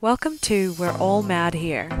Welcome to We're All Mad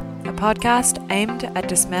Here, a podcast aimed at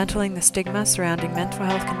dismantling the stigma surrounding mental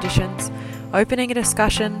health conditions, opening a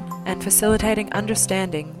discussion, and facilitating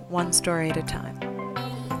understanding one story at a time.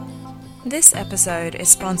 This episode is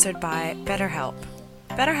sponsored by BetterHelp.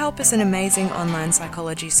 BetterHelp is an amazing online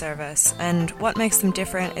psychology service, and what makes them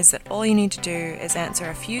different is that all you need to do is answer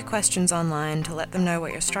a few questions online to let them know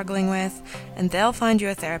what you're struggling with, and they'll find you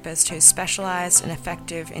a therapist who's specialised and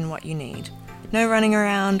effective in what you need. No running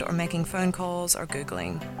around or making phone calls or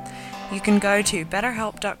Googling. You can go to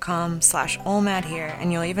betterhelp.com/allmadhere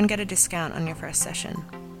and you'll even get a discount on your first session.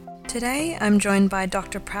 Today I'm joined by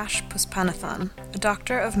Dr. Prash Puspanathan, a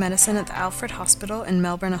doctor of medicine at the Alfred Hospital in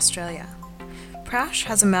Melbourne, Australia. Prash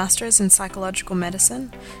has a master's in psychological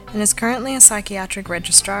medicine and is currently a psychiatric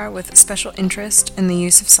registrar with special interest in the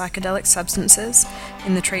use of psychedelic substances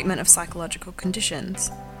in the treatment of psychological conditions.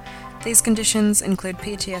 These conditions include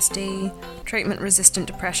PTSD, treatment-resistant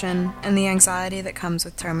depression, and the anxiety that comes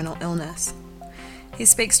with terminal illness. He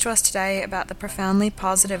speaks to us today about the profoundly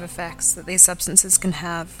positive effects that these substances can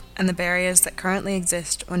have and the barriers that currently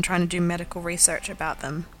exist when trying to do medical research about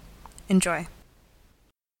them. Enjoy.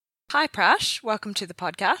 Hi Prash, welcome to the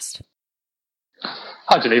podcast.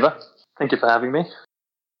 Hi Geneva, thank you for having me.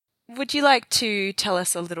 Would you like to tell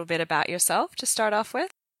us a little bit about yourself to start off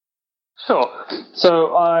with? Sure.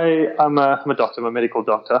 So I'm a doctor, I'm a medical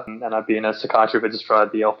doctor, and I've been a psychiatry registrar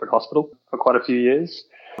at the Alfred Hospital for quite a few years.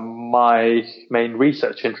 My main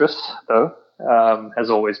research interest, though,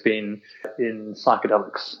 has always been in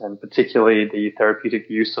psychedelics, and particularly the therapeutic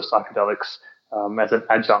use of psychedelics as an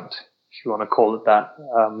adjunct, if you want to call it that,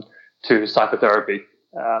 to psychotherapy.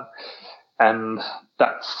 And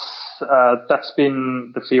that's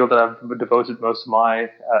been the field that I've devoted most of my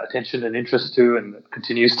attention and interest to, and it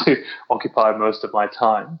continues to occupy most of my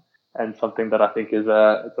time, and something that I think is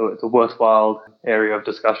it's a worthwhile area of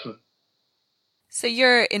discussion. So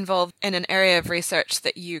you're involved in an area of research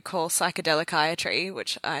that you call psychedelichiatry,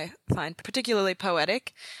 which I find particularly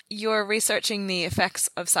poetic. You're researching the effects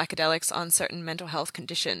of psychedelics on certain mental health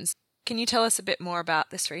conditions. Can you tell us a bit more about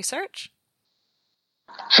this research?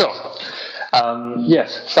 Sure.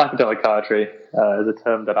 Yes, psychedelichiatry is a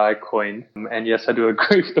term that I coined, and yes, I do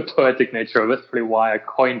agree with the poetic nature of it. That's really why I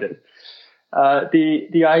coined it.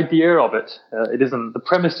 The idea of it, the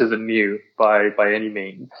premise isn't new by any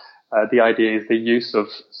means. The idea is the use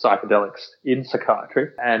of psychedelics in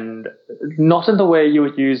psychiatry, and not in the way you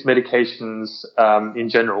would use medications in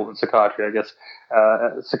general in psychiatry. I guess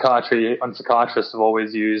psychiatrists have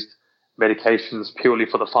always used medications purely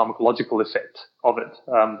for the pharmacological effect of it,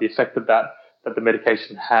 the effect that the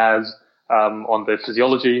medication has on the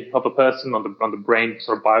physiology of a person, on the brain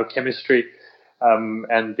sort of biochemistry,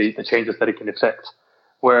 and the changes that it can affect.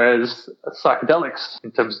 Whereas psychedelics,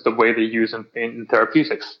 in terms of the way they use in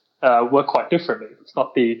therapeutics, work quite differently. It's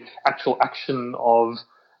not the actual action of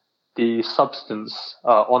the substance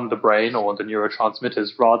on the brain or on the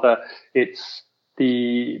neurotransmitters. Rather, it's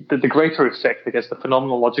the greater effect, I guess, the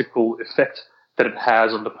phenomenological effect that it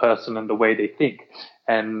has on the person and the way they think,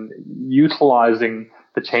 and utilizing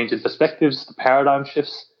the change in perspectives, the paradigm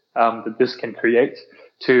shifts that this can create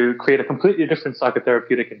to create a completely different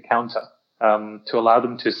psychotherapeutic encounter, to allow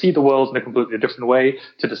them to see the world in a completely different way,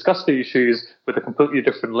 to discuss the issues with a completely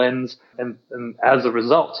different lens, and as a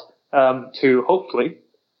result, to hopefully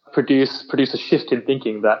produce a shift in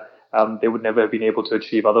thinking that they would never have been able to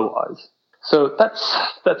achieve otherwise. So that's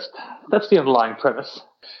the underlying premise.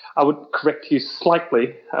 I would correct you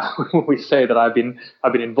slightly when we say that I've been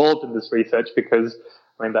involved in this research, because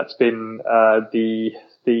I mean that's been the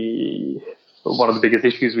one of the biggest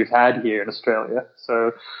issues we've had here in Australia.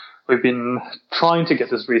 So we've been trying to get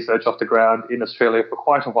this research off the ground in Australia for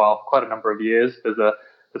quite a while, quite a number of years. There's a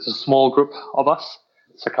small group of us,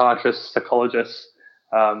 psychiatrists, psychologists,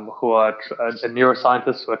 who are and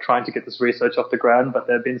neuroscientists who are trying to get this research off the ground, but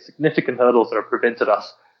there have been significant hurdles that have prevented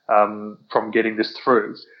us from getting this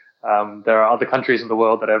through. There are other countries in the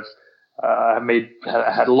world that have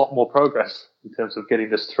had a lot more progress in terms of getting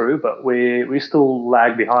this through, but we still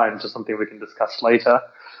lag behind, which is something we can discuss later.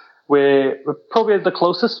 We're probably the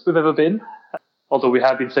closest we've ever been, although we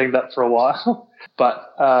have been saying that for a while.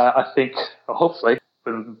 But I think, hopefully,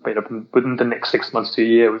 within the next 6 months to a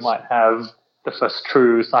year, we might have the first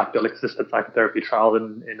true psychedelic-assisted psychotherapy trial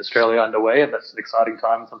in Australia underway, and that's an exciting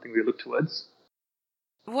time and something we look towards.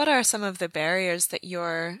 What are some of the barriers that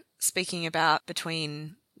you're speaking about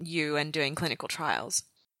between you and doing clinical trials?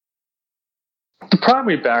 The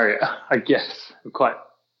primary barrier, I guess, quite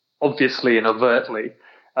obviously and overtly,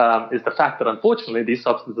 is the fact that unfortunately these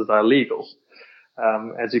substances are illegal.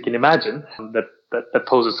 As you can imagine, that that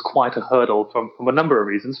poses quite a hurdle from a number of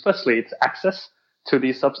reasons. Firstly, it's access to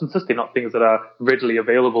these substances. They're not things that are readily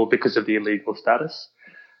available because of the illegal status.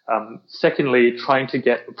 Secondly, trying to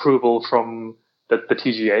get approval from the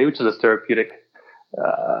TGA, which is a therapeutic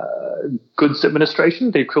goods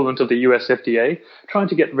administration, the equivalent of the US FDA, trying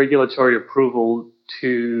to get regulatory approval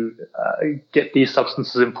to get these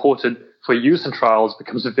substances imported for use in trials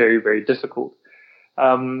becomes very, very difficult.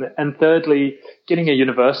 And thirdly, getting a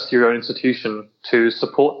university or an institution to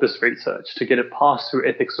support this research, to get it passed through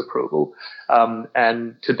ethics approval,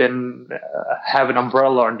 and to then have an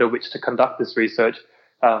umbrella under which to conduct this research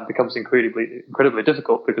becomes incredibly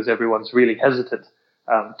difficult because everyone's really hesitant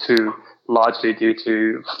largely due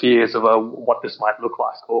to fears of what this might look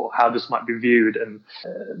like or how this might be viewed. And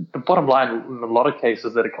the bottom line in a lot of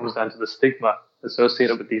cases that it comes down to the stigma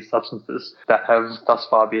associated with these substances that have thus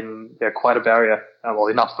far been quite a barrier, well,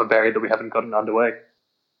 enough of a barrier that we haven't gotten underway.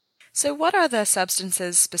 So what are the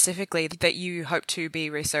substances specifically that you hope to be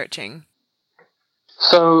researching?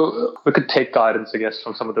 So we could take guidance, I guess,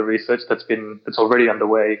 from some of the research that's already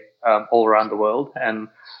underway all around the world, and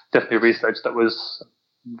definitely research that was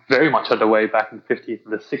very much underway back in the 50s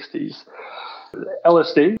and the 60s.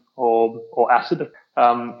 LSD or acid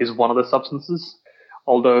is one of the substances,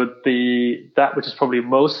 although that which is probably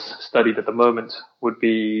most studied at the moment would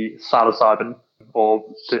be psilocybin, or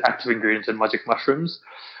the active ingredient in magic mushrooms,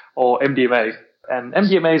 or MDMA. And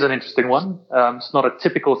MDMA is an interesting one. It's not a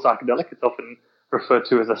typical psychedelic. It's often referred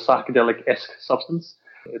to as a psychedelic-esque substance.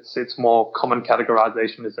 Its more common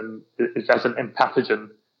categorization is as an empathogen,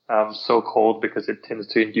 so called because it tends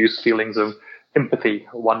to induce feelings of empathy,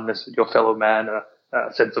 oneness with your fellow man,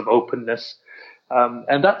 a sense of openness.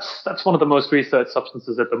 And that's one of the most researched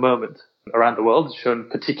substances at the moment around the world. It's shown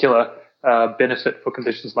particular benefit for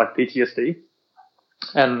conditions like PTSD.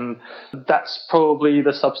 And that's probably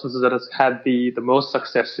the substances that has had the most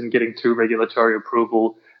success in getting to regulatory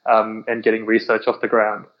approval and getting research off the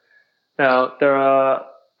ground. Now,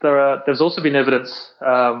 there's also been evidence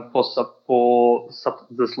for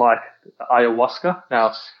substances like ayahuasca.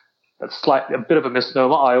 Now, that's a bit of a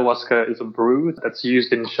misnomer. Ayahuasca is a brew that's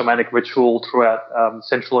used in shamanic ritual throughout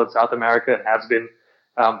Central and South America. It has been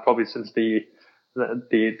probably since the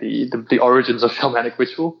origins of shamanic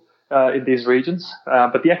ritual in these regions.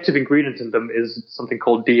 But the active ingredient in them is something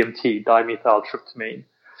called DMT, dimethyltryptamine.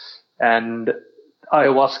 And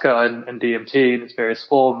ayahuasca and DMT in its various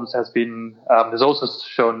forms has also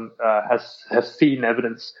shown, has seen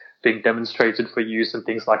evidence being demonstrated for use in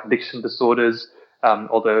things like addiction disorders,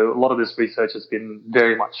 although a lot of this research has been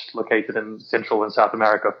very much located in Central and South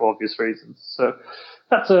America for obvious reasons. So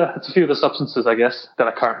that's a few of the substances, I guess, that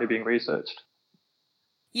are currently being researched.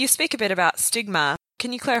 You speak a bit about stigma.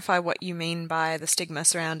 Can you clarify what you mean by the stigma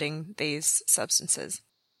surrounding these substances?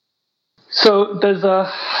 So there's a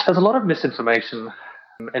lot of misinformation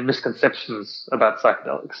and misconceptions about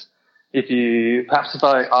psychedelics. If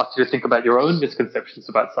I asked you to think about your own misconceptions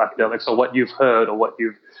about psychedelics, or what you've heard, or what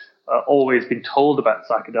you've always been told about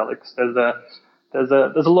psychedelics, there's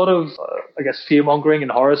a lot of I guess fear mongering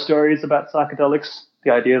and horror stories about psychedelics.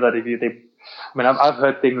 The idea that I've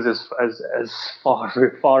heard things as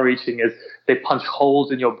far reaching as they punch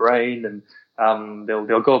holes in your brain and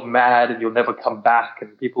they'll go mad and you'll never come back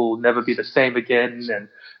and people will never be the same again, and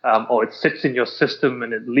or it sits in your system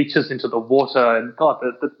and it leaches into the water, and God,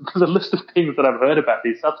 the list of things that I've heard about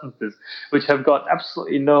these substances which have got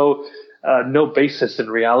absolutely no basis in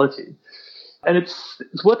reality. And it's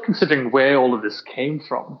worth considering where all of this came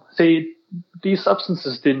from. See, these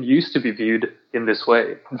substances didn't used to be viewed in this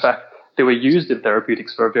way. In fact, they were used in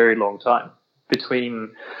therapeutics for a very long time.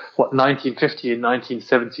 Between 1950 and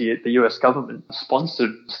 1970, the US government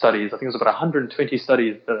sponsored studies. I think it was about 120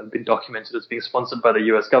 studies that have been documented as being sponsored by the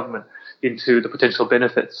US government into the potential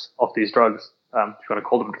benefits of these drugs, if you want to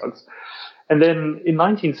call them drugs. And then in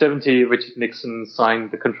 1970, Richard Nixon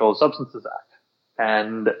signed the Controlled Substances Act.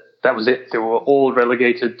 And that was it. They were all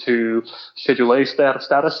relegated to Schedule A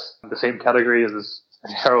status, the same category as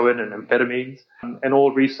heroin and amphetamines, and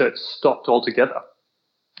all research stopped altogether.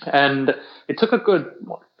 And it took a good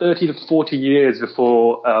 30 to 40 years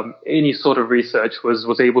before any sort of research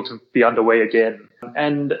was able to be underway again.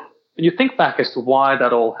 And when you think back as to why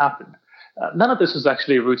that all happened, none of this was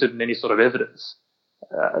actually rooted in any sort of evidence.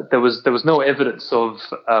 There was no evidence of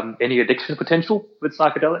any addiction potential with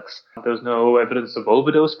psychedelics. There was no evidence of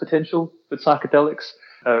overdose potential with psychedelics.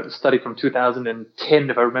 A study from 2010,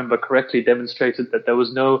 if I remember correctly, demonstrated that there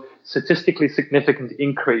was no statistically significant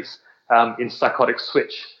increase in psychotic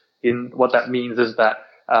switch. In what that means is that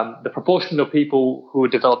the proportion of people who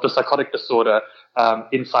developed a psychotic disorder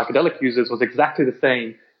in psychedelic users was exactly the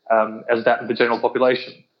same as that in the general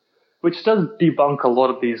population, which does debunk a lot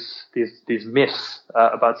of these myths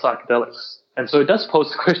about psychedelics. And so it does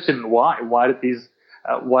pose the question: why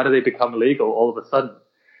do they become legal all of a sudden?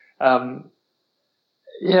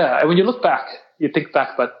 And when you look back, you think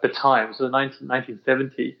back about the time, so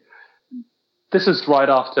 1970. This is right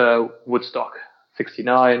after Woodstock,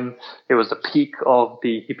 69. It was the peak of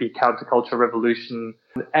the hippie counterculture revolution.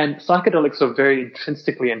 And psychedelics are very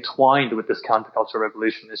intrinsically entwined with this counterculture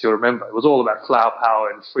revolution, as you'll remember. It was all about flower power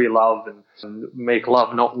and free love and make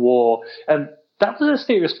love, not war. And that was a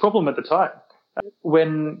serious problem at the time.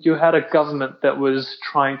 When you had a government that was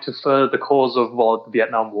trying to further the cause of, the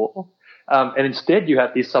Vietnam War, and instead you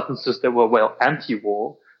had these substances that were,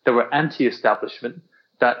 anti-war, that were anti-establishment,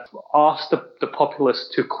 that asked the populace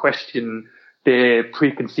to question their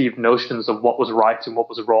preconceived notions of what was right and what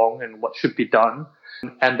was wrong and what should be done,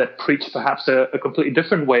 and that preached perhaps a completely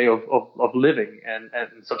different way of living and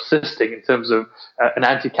subsisting in terms of an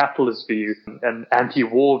anti-capitalist view, an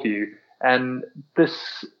anti-war view. And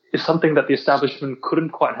this is something that the establishment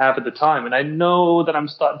couldn't quite have at the time. And I know that I'm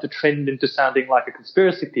starting to trend into sounding like a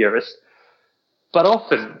conspiracy theorist, but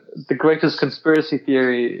often the greatest conspiracy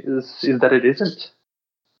theory is that it isn't.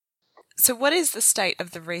 So what is the state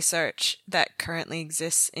of the research that currently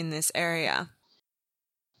exists in this area?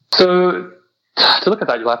 So to look at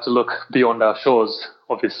that, you'll have to look beyond our shores,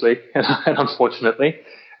 obviously, and unfortunately.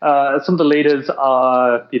 Some of the leaders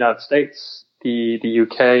are the United States, the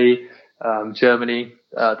UK, Germany,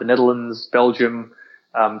 the Netherlands, Belgium,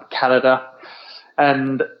 Canada,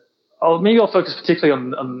 and I'll focus particularly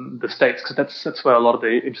on the States, because that's where a lot of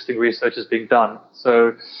the interesting research is being done.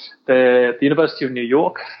 So the University of New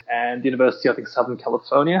York and the University, I think, Southern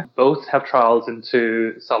California, both have trials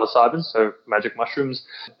into psilocybin, so magic mushrooms.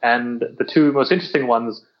 And the two most interesting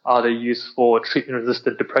ones are their use for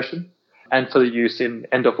treatment-resistant depression and for the use in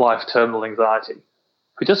end-of-life terminal anxiety.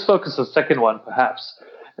 If we just focus on the second one, perhaps,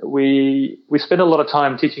 we spend a lot of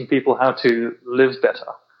time teaching people how to live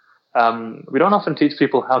better. We don't often teach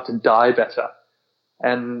people how to die better.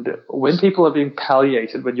 And when people are being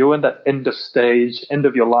palliated, when you're in that end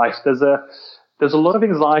of your life, there's a lot of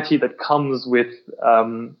anxiety that comes with,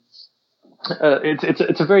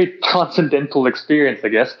 it's a very transcendental experience, I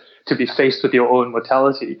guess, to be faced with your own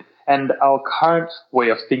mortality. And our current way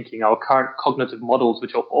of thinking, our current cognitive models,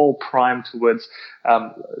 which are all primed towards,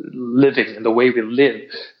 living and the way we live,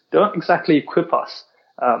 don't exactly equip us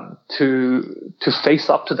to face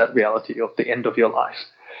up to that reality of the end of your life.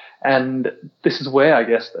 And this is where, I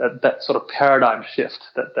guess, that sort of paradigm shift,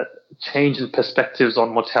 that change in perspectives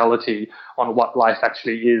on mortality, on what life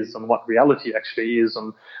actually is, on what reality actually is,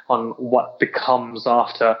 on what becomes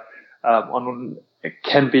after, it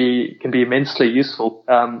can be immensely useful.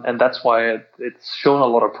 And that's why it's shown a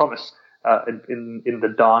lot of promise in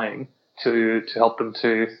the dying to help them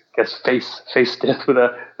to, I guess, face death with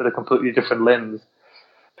a completely different lens.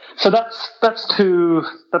 So that's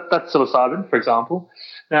psilocybin, for example.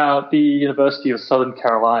 Now, the University of Southern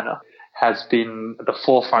Carolina has been at the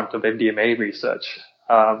forefront of MDMA research.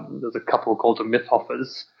 There's a couple called the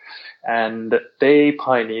Mythhoffers, and they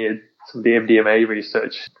pioneered some of the MDMA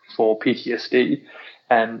research for PTSD.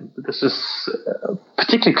 And this is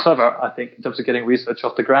particularly clever, I think, in terms of getting research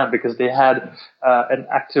off the ground, because they had an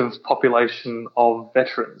active population of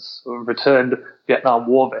veterans, returned Vietnam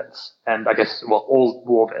War vets, and I guess, all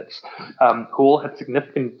war vets, who all had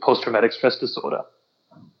significant post-traumatic stress disorder,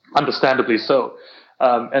 understandably so.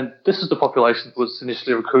 And this is the population that was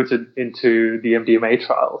initially recruited into the MDMA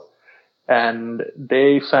trials. And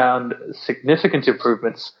they found significant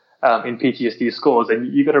improvements in PTSD scores.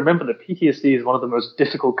 And you got to remember that PTSD is one of the most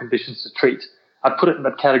difficult conditions to treat. I'd put it in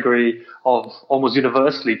that category of almost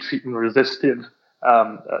universally treatment-resistive,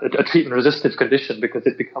 a treatment-resistive condition, because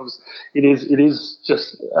it is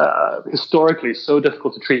just historically so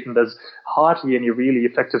difficult to treat, and there's hardly any really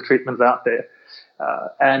effective treatments out there.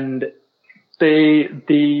 And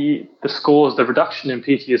the scores, the reduction in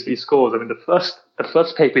PTSD scores, I mean, the first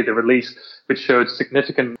paper they released, which showed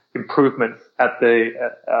significant improvement at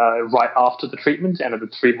right after the treatment and at the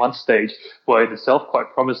 3-month stage, were in itself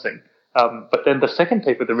quite promising. But then the second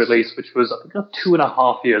paper they released, which was, I think,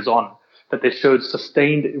 2.5 years on, that they showed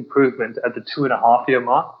sustained improvement at the 2.5-year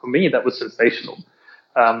mark. For me, that was sensational,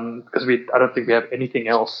 because I don't think we have anything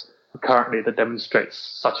else currently that demonstrates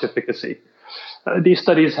such efficacy. These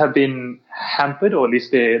studies have been hampered, or at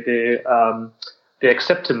least their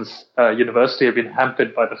acceptance universally have been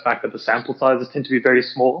hampered by the fact that the sample sizes tend to be very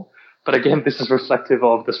small. But again, this is reflective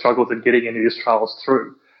of the struggles in getting any of these trials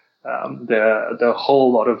through. There are a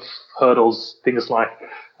whole lot of hurdles, things like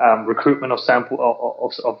recruitment of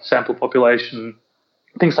sample population,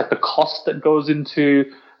 things like the cost that goes into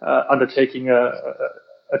undertaking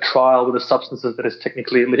a trial with a substance that is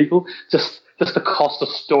technically illegal. Just the cost of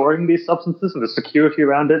storing these substances and the security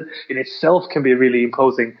around it in itself can be really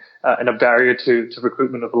imposing and a barrier to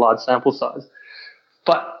recruitment of a large sample size.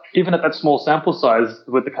 But even at that small sample size,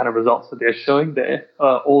 with the kind of results that they're showing there,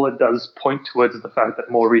 all it does point towards is the fact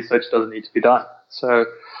that more research does need to be done. So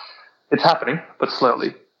it's happening, but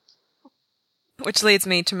slowly. Which leads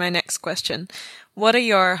me to my next question. What are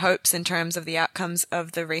your hopes in terms of the outcomes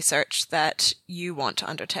of the research that you want to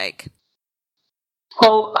undertake?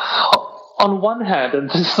 Well, on one hand, and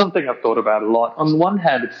this is something I've thought about a lot, on one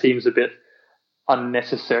hand, it seems a bit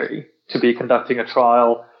unnecessary to be conducting a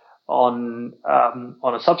trial on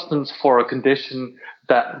a substance for a condition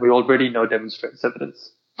that we already know demonstrates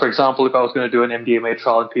evidence. For example, if I was going to do an MDMA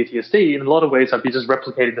trial in PTSD, in a lot of ways, I'd be just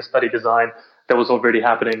replicating the study design that was already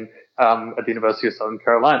happening at the University of Southern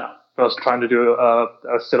Carolina. If I was trying to do a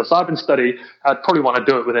psilocybin study, I'd probably want to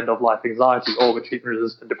do it with end-of-life anxiety or with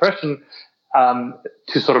treatment-resistant depression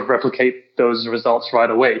to sort of replicate those results right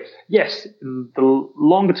away. Yes, in the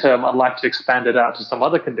longer term, I'd like to expand it out to some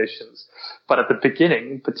other conditions. But at the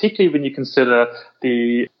beginning, particularly when you consider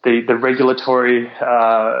the regulatory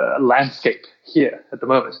landscape here at the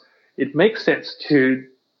moment, it makes sense to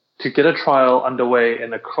get a trial underway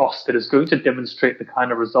and across that is going to demonstrate the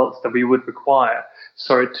kind of results that we would require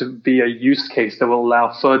so it to be a use case that will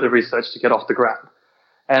allow further research to get off the ground.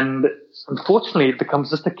 And unfortunately, it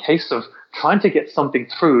becomes just a case of trying to get something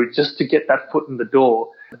through just to get that foot in the door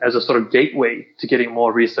as a sort of gateway to getting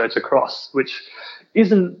more research across, which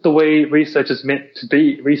isn't the way research is meant to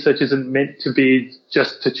be. Research isn't meant to be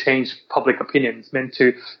just to change public opinion. It's meant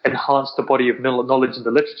to enhance the body of knowledge in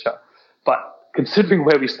the literature. But considering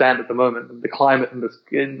where we stand at the moment, and the climate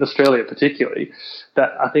in Australia particularly,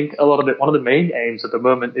 that I think one of the main aims at the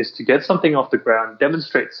moment is to get something off the ground,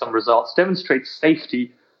 demonstrate some results, demonstrate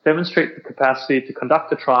safety, demonstrate the capacity to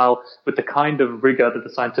conduct a trial with the kind of rigor that the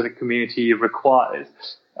scientific community requires,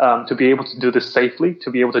 to be able to do this safely, to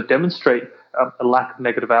be able to demonstrate a lack of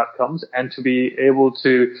negative outcomes, and to be able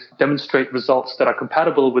to demonstrate results that are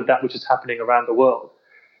compatible with that which is happening around the world.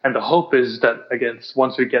 And the hope is that, again,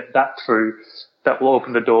 once we get that through, that will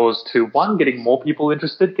open the doors to, one, getting more people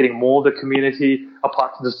interested, getting more of the community,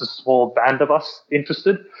 apart from just a small band of us,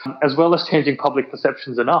 interested, as well as changing public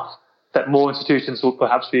perceptions enough that more institutions will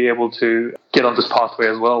perhaps be able to get on this pathway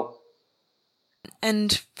as well.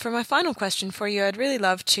 And for my final question for you, I'd really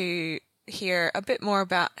love to hear a bit more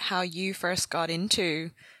about how you first got into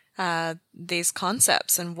these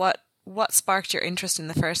concepts and what sparked your interest in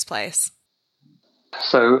the first place.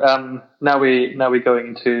 So now we're going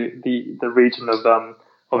into the region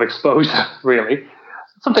of exposure, really.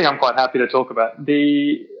 Something I'm quite happy to talk about.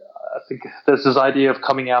 I think there's this idea of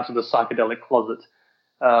coming out of the psychedelic closet,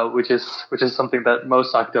 which is something that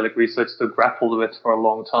most psychedelic researchers have grappled with for a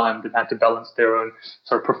long time. They've had to balance their own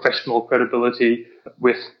sort of professional credibility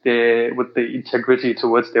with the integrity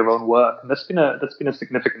towards their own work, and that's been a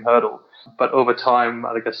significant hurdle. But over time,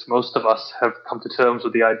 I guess most of us have come to terms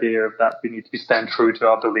with the idea of that we need to stand true to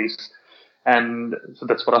our beliefs, and so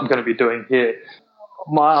that's what I'm going to be doing here.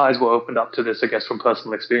 My eyes were opened up to this, I guess, from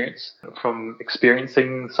personal experience, from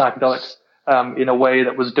experiencing psychedelics in a way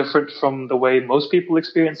that was different from the way most people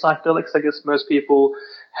experience psychedelics. I guess most people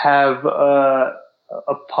have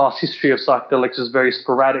a past history of psychedelics is very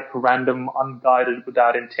sporadic, random, unguided,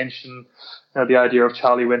 without intention. The idea of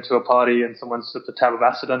Charlie went to a party and someone slipped a tab of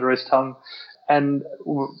acid under his tongue. And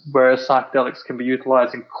whereas psychedelics can be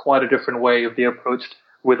utilized in quite a different way if they're approached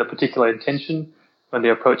with a particular intention, when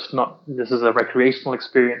they're approached not this as a recreational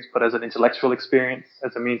experience, but as an intellectual experience,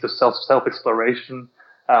 as a means of self-exploration,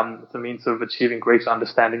 as a means of achieving greater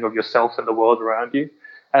understanding of yourself and the world around you.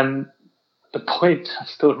 And the point, I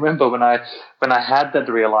still remember when I had that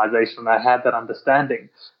realization, when I had that understanding,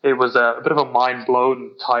 it was a bit of a mind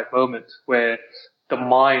blown type moment where the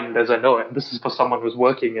mind as I know it, and this is for someone who's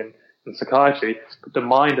working in psychiatry, but the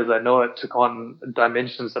mind as I know it took on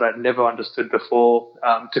dimensions that I'd never understood before,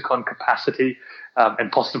 took on capacity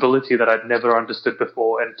and possibility that I'd never understood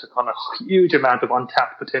before, and took on a huge amount of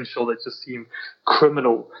untapped potential that just seemed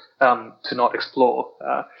criminal to not explore.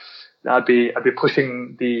 I'd be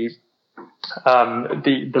pushing the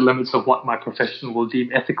limits of what my profession will deem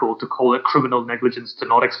ethical to call it criminal negligence to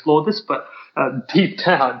not explore this, but deep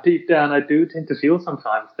down, I do tend to feel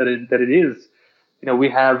sometimes that it is. We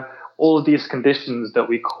have all of these conditions that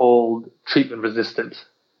we call treatment resistant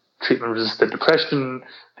depression,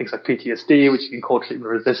 things like PTSD, which you can call treatment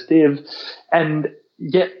resistive, and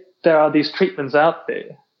yet there are these treatments out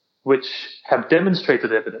there which have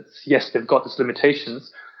demonstrated evidence. Yes, they've got its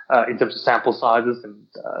limitations, in terms of sample sizes and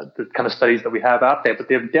the kind of studies that we have out there, but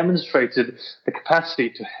they've demonstrated the capacity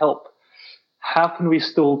to help. How can we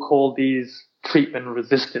still call these treatment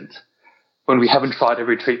resistant when we haven't tried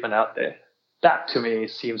every treatment out there? That to me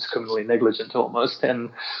seems criminally negligent almost.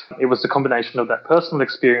 And it was the combination of that personal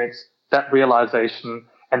experience, that realization,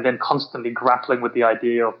 and then constantly grappling with the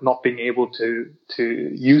idea of not being able to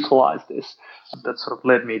utilize this that sort of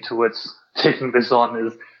led me towards taking this on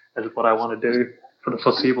as what I want to do for the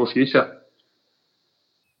foreseeable future.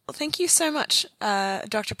 Well, thank you so much,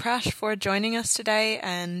 Dr. Prash, for joining us today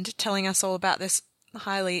and telling us all about this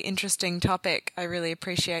highly interesting topic. I really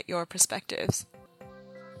appreciate your perspectives.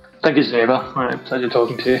 Thank you, Geneva. All right, pleasure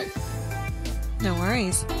talking to you. No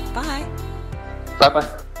worries. Bye.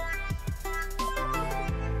 Bye-bye.